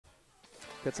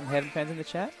Got some Heaven fans in the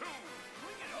chat?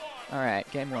 Alright,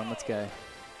 game 1, let's go.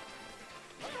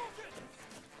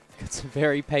 Got some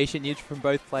very patient neutral from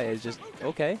both players. Just,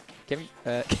 okay.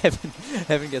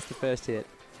 Heaven gets the first hit.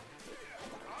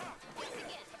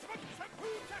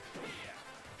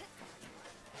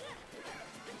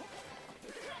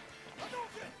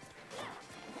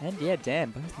 And yeah,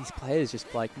 damn, both these players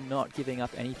just like not giving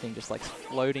up anything, just like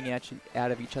floating out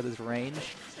of each other's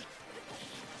range.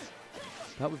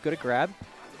 But we've got to grab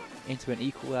into an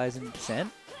equalizing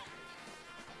descent.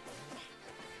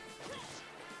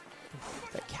 Oof,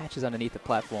 that catches underneath the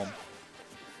platform.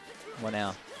 1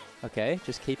 hour. Okay,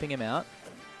 just keeping him out.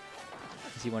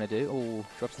 What does he want to do? Oh,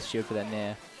 drops the shield for that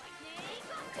nair.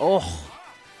 Oh!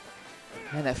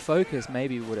 Man, that focus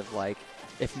maybe would have like,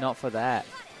 if not for that,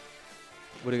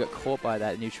 would have got caught by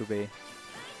that neutral B.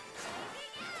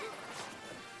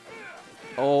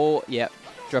 Oh, yep.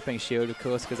 Dropping shield, of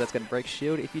course, because that's going to break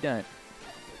shield if you don't.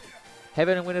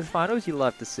 Heaven and Winners Finals, you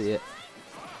love to see it.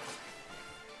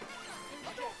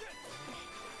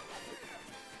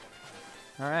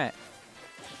 Alright.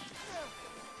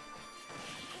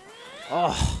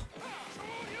 Oh!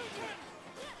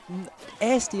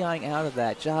 SDIing out of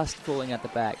that, just falling at the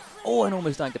back. Oh, and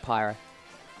almost dying to Pyra.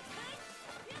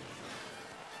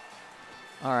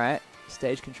 Alright,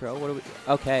 stage control. What are we?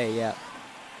 Okay, yeah.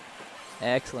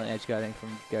 Excellent edge guarding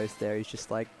from Ghost there. He's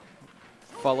just like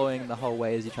following the whole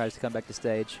way as he tries to come back to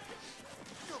stage.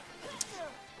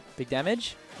 Big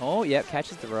damage. Oh, yep,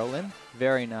 catches the roll in.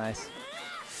 Very nice.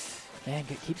 Man,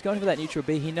 keeps going for that neutral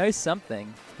B. He knows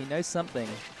something. He knows something.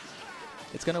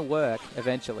 It's going to work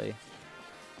eventually.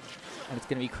 And it's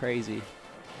going to be crazy.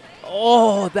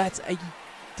 Oh, that's a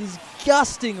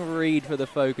disgusting read for the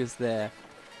focus there.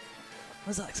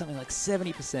 Was that like something like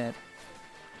 70%?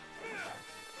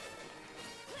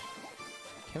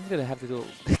 Kevin's going to have to do...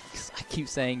 I keep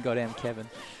saying goddamn Kevin.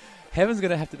 Heaven's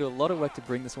going to have to do a lot of work to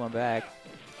bring this one back.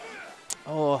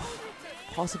 Oh,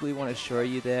 possibly want to show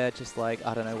you there. Just like,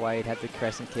 I don't know why he'd have the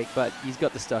crescent kick, but he's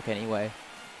got the stock anyway.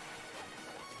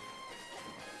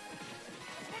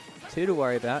 2 to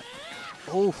worry about.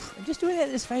 Oh, I'm just doing that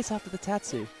in his face after the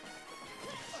Tatsu.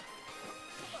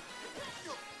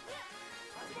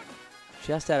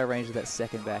 Just out of range of that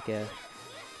second back air.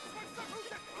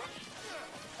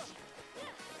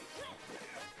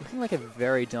 Looking like a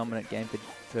very dominant game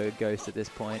for Ghost at this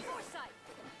point.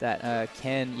 That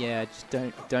Ken, yeah, just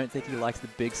don't think he likes the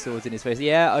big swords in his face.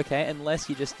 Yeah, okay, unless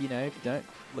you just, you know, don't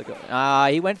look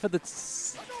at... he went for the...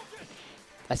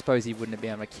 I suppose he wouldn't have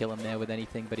been able to kill him there with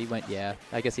anything, but he went, yeah.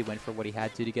 I guess he went for what he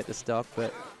had to get the stock,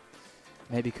 but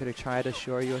maybe could have tried a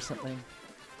Shoryu or something.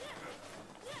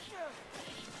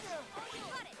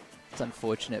 It's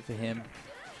unfortunate for him.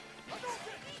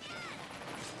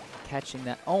 Catching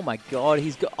that. Oh my god,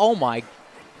 he's got... Oh my...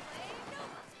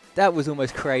 That was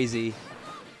almost crazy.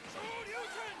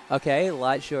 Okay,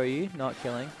 light Shoryu, not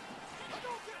killing.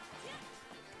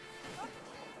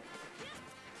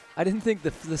 I didn't think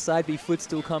the side B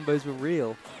footstool combos were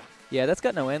real. Yeah, that's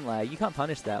got no end lag. You can't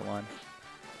punish that one.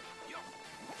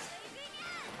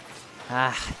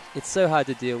 It's so hard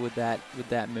to deal with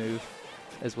that move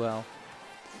as well.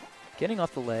 Getting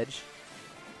off the ledge.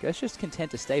 Ghost's just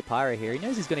content to stay Pyra here. He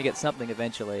knows he's going to get something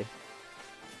eventually.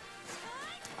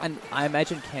 And I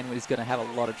imagine Ken is going to have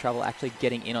a lot of trouble actually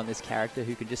getting in on this character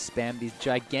who can just spam these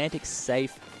gigantic,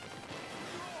 safe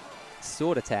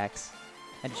sword attacks.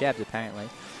 And jabs, apparently.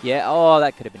 Yeah, oh,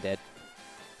 that could have been dead.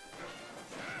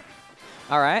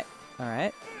 Alright,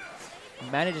 alright.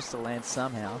 Manages to land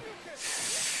somehow.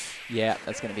 Yeah,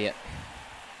 that's going to be it.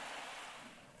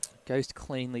 Ghost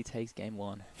cleanly takes game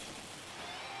 1.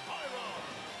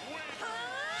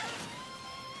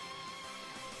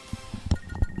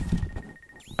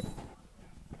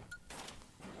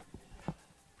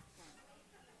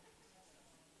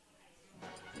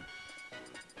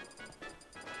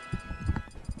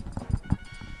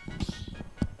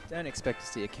 Don't expect to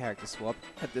see a character swap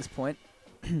at this point.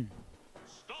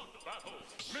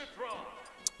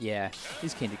 Yeah,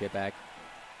 he's keen to go back.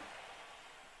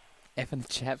 F in the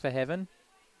chat for Heaven.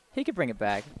 He could bring it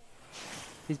back.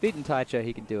 He's beaten Taicho,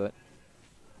 he can do it.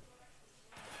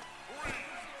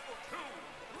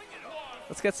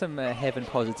 Let's get some Heaven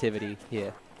positivity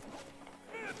here.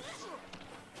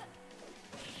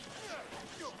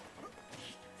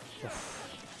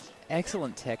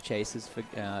 Excellent tech chases for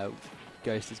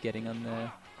Ghost is getting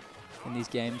on in these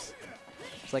games.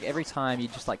 It's like every time you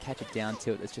just like catch a down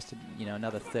tilt, it's just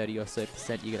another 30 or so %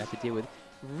 you're gonna have to deal with.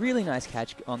 Really nice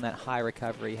catch on that high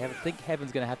recovery. I think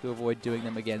Heaven's gonna have to avoid doing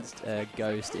them against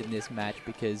Ghost in this match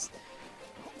because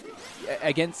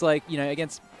against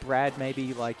against Brad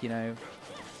maybe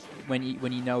when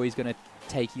you know he's going to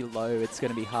take you low, it's going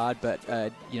to be hard. But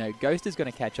you know, Ghost is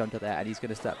going to catch onto that, and he's going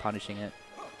to start punishing it.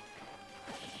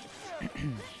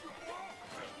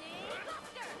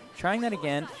 Trying that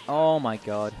again. Oh my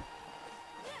god.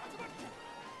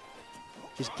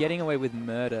 Just getting away with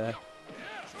murder.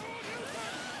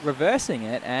 Reversing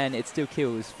it, and it still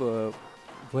kills for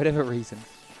whatever reason.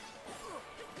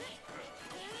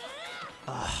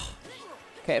 Ugh.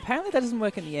 Okay, apparently that doesn't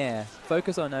work in the air.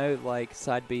 Focus or no, like,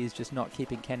 side B is just not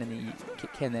keeping Ken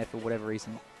there for whatever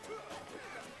reason.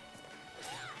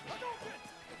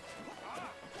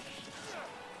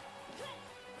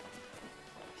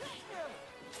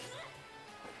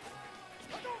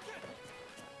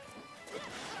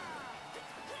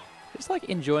 Just like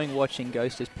enjoying watching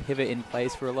Ghost just pivot in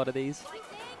place for a lot of these.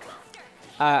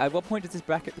 At what point does this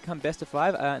bracket become best of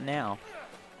 5? Now.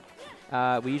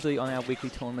 We usually, on our weekly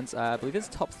tournaments, I believe it's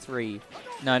top 3.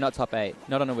 No, not top 8.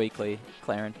 Not on a weekly,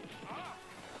 Claren.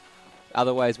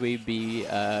 Otherwise, we'd be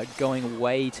going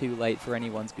way too late for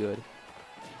anyone's good.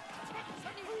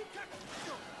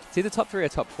 It's either top 3 or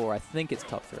top 4. I think it's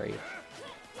top 3.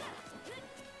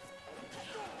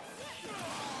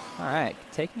 All right,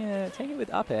 taking it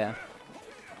with up air.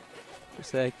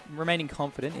 Just remaining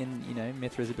confident in, you know,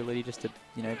 Mythra's ability just to,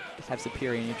 you know, have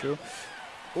superior neutral.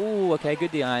 Ooh, okay,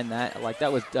 good DI in that. Like,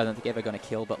 that was, I don't think, ever going to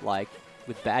kill, but, like,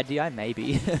 with bad DI,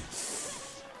 maybe.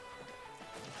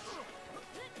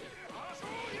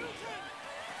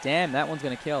 Damn, that one's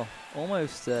going to kill.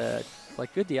 Almost,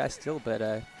 like, good DI still,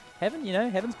 but Heaven, you know,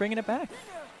 Heaven's bringing it back.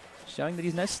 Showing that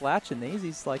he's no slouch in these.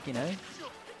 He's, like, you know.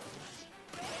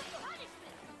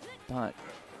 But,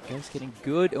 Ghost getting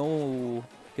good. Oh,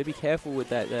 gotta be careful with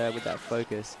that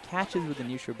focus. Catches with the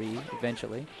neutral B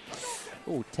eventually.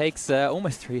 Oh, takes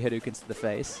almost 3 Hadoukens to the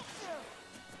face.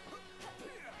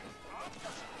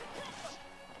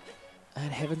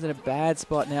 And Heaven's in a bad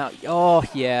spot now. Oh,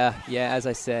 yeah, as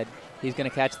I said. He's going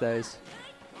to catch those.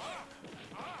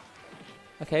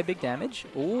 Okay, big damage.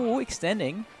 Ooh,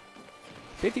 extending.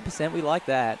 50%, we like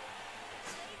that.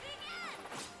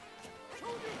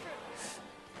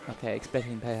 Okay,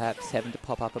 expecting perhaps Heaven to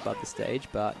pop up above the stage,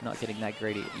 but not getting that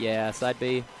greedy. Yeah, side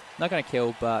B. Not going to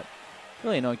kill, but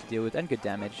really annoying to deal with, and good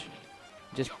damage.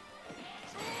 Just...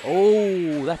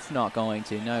 Oh, that's not going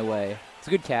to. No way. It's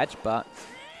a good catch, but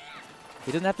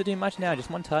he doesn't have to do much now. Just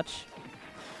one touch,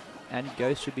 and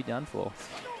Ghost should be done for.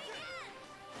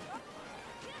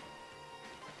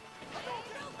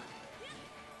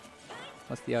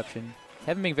 What's the option?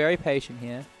 Heaven being very patient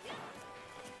here.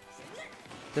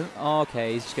 Oh,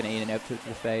 okay, he's just going to eat an up to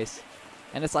the face.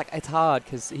 And it's like, it's hard,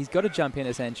 because he's got to jump in,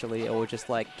 essentially, or just,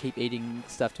 like, keep eating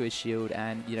stuff to his shield,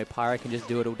 and, you know, Pyra can just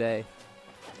do it all day.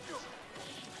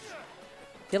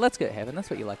 Yeah, let's go Heaven. That's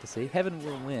what you like to see. Heaven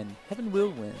will win. Heaven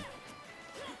will win.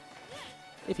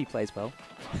 If he plays well.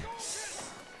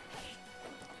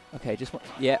 Okay, just one...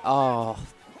 Yeah, oh.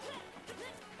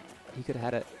 He could have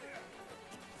had it.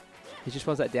 He just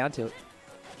wants that down tilt.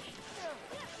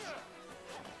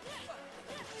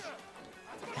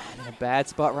 In a bad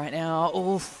spot right now.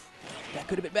 Oof. That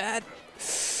could have been bad.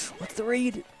 What's the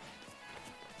read?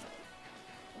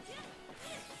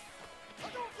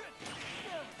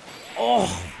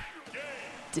 Oh.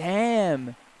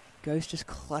 Damn. Ghost just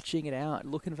clutching it out.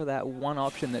 Looking for that one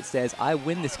option that says, I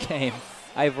win this game.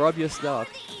 I've robbed your stock.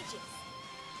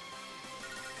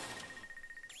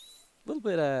 A little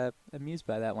bit amused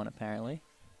by that one, apparently.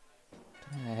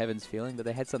 Don't know how Heaven's feeling, but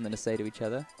they had something to say to each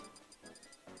other.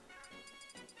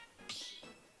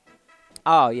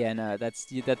 Oh yeah, no,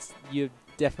 you're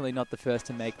definitely not the first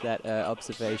to make that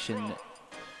observation,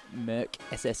 Merc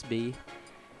SSB.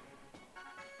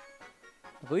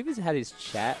 I believe he's had his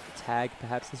chat tag,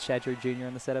 perhaps his Shadro Jr.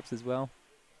 on the setups as well.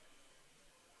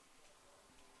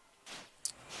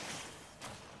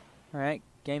 Alright,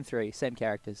 game 3, same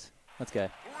characters. Let's go.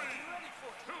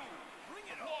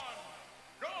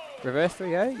 Reverse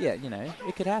 3-0? Yeah, you know,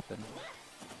 it could happen.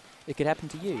 It could happen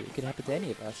to you. It could happen to any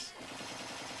of us.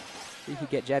 You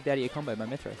could get jabbed out of your combo by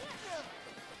Mythra.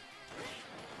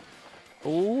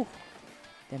 Oh,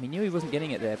 damn, he knew he wasn't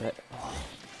getting it there, but... Oh.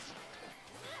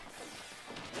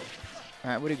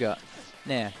 Alright, what do we got?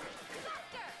 Now.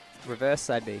 Reverse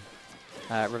side B.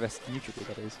 Reverse neutral B,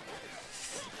 that is.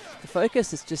 The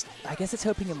focus is just... I guess it's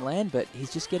helping him land, but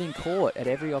he's just getting caught at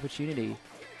every opportunity.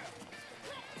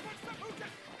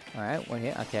 Alright, one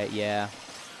hit. Okay, yeah.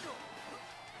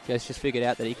 Ghost just figured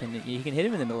out that he can hit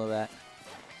him in the middle of that.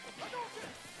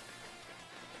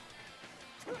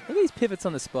 Look at these pivots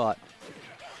on the spot.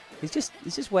 He's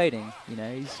just waiting, you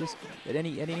know. He's just at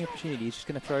any opportunity, he's just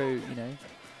going to throw, you know,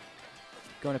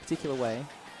 go in a particular way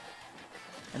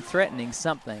and threatening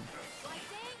something.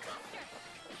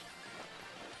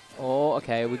 Oh,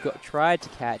 okay. We tried to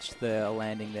catch the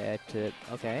landing there.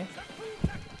 Okay.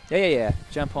 Yeah.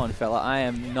 Jump on, fella. I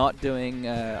am not doing.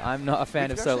 I'm not a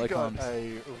fan of solo comms.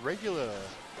 A regular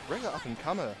up and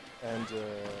comer, and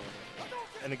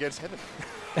against Heaven.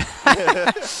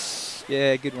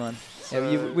 Yeah, good one. So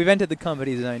yeah, we've entered the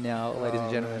comedy zone now, ladies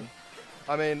and gentlemen.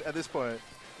 I mean, at this point,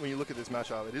 when you look at this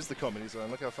matchup, it is the comedy zone.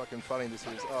 Look how fucking funny this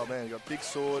is. Oh man, you got big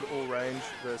sword, all range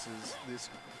versus this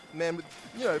man with,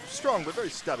 strong but very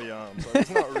stubby arms. Like,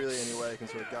 there's not really any way you can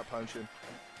sort of gut punch him.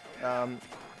 And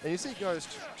you see Ghost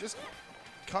just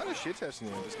kind of shit testing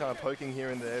him, just kind of poking here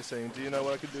and there, saying, "Do you know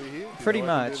what I could do here?" Pretty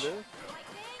much.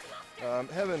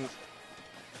 Heaven,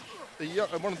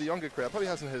 one of the younger crowd, probably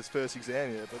hasn't had his first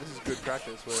exam yet, but this is good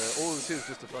practice where all this is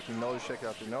just a fucking knowledge check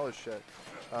after knowledge check.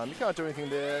 You can't do anything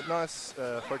there. Nice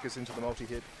focus into the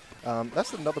multi-hit.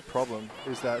 That's another problem,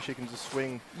 is that she can just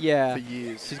swing for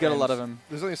years. She's got a lot of them.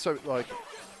 There's only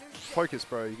focus,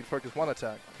 bro. You can focus one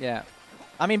attack. Yeah.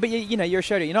 I mean, but you're a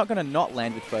shooter. You're not going to not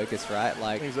land with focus, right?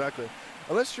 Like exactly.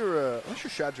 Unless you're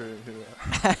Shadra.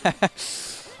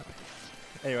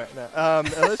 Anyway, no.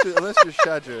 Unless you're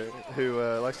Shadra, who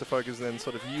likes to focus and then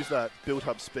sort of use that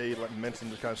built-up speed, like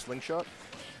momentum, to kind of slingshot.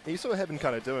 He sort of had been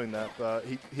kind of doing that, but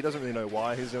he doesn't really know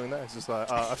why he's doing that. He's just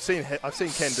like, I've seen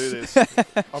Ken do this.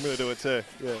 I'm going to do it too.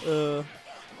 Yeah.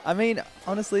 I mean,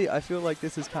 honestly, I feel like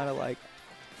this is kind of like,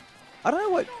 I don't know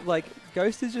what, like,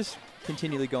 Ghost is just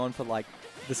continually going for like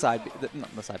the side,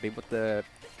 not the side B, but the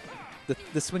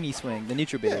swingy swing, the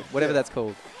neutral B, whatever that's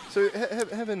called. So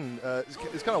Heaven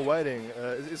is kind of waiting.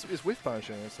 Is whiff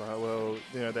punching. It's like, well,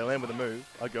 they land with a move.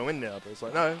 I go in now, but it's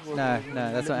like, no. Well,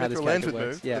 no, that's not how this character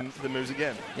works. The moves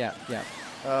again. Yeah.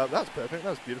 That's perfect. That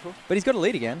was beautiful. But he's got a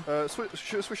lead again.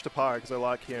 Switch to Pyra because I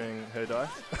like hearing her die. I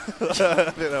think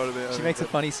that would have been. She makes a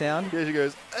funny sound. Yeah, she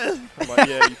goes. I'm like,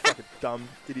 yeah, you fucking dumb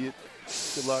idiot.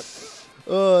 Good luck.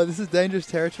 Oh, this is dangerous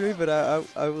territory, but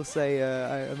I will say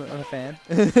I'm a fan.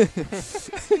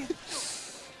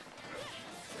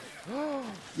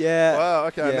 Yeah. Wow,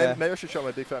 okay. Yeah. Maybe I should shut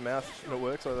my big fat mouth when it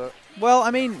works like that. Well,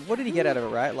 I mean, what did he get out of it,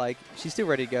 right? Like, she's still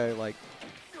ready to go, like...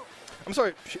 I'm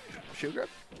sorry, shield grab?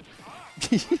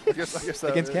 I guess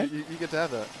Against Ken? You get to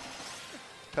have that.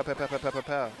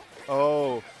 Pow.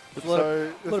 Oh. There's a lot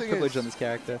of privilege on this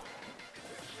character.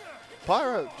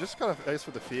 Pyra just kind of ace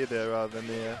for the fear there rather than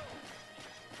the...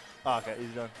 okay,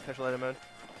 easy done. Special later mode.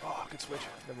 Oh, good switch.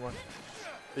 Never mind.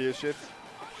 EO shift.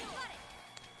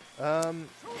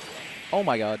 Oh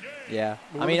my god, yeah.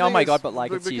 Well, I mean, oh my god, but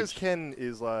like, it's because huge. Ken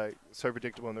is like so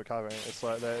predictable in the recovering. It's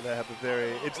like they have a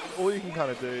very. It's all you can kind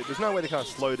of do. There's no way to kind of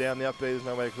slow down the up B. There's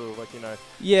no way to sort of like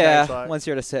Yeah, like, once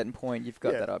you're at a certain point, you've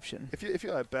got that option. If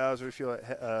you're like Bowser, if you're like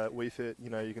Wii Fit,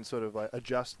 you can sort of like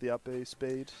adjust the up B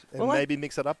speed and well, maybe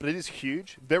mix it up. But it is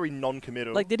huge, very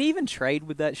non-committal. Like, did he even trade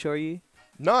with that Shoryu?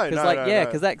 No,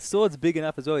 because that sword's big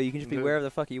enough as well. You can just be wherever the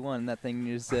fuck you want, and that thing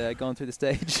is going through the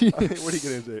stage. I mean, what are you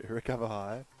going to do? Recover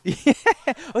high? Yeah.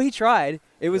 Well, he tried.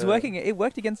 It was working. It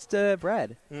worked against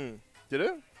Brad. Did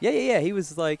it? Yeah. He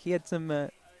was like, he had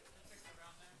some...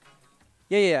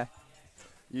 Yeah.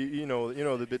 You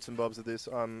know the bits and bobs of this.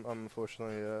 I'm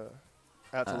unfortunately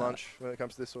out to lunch when it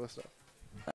comes to this sort of stuff.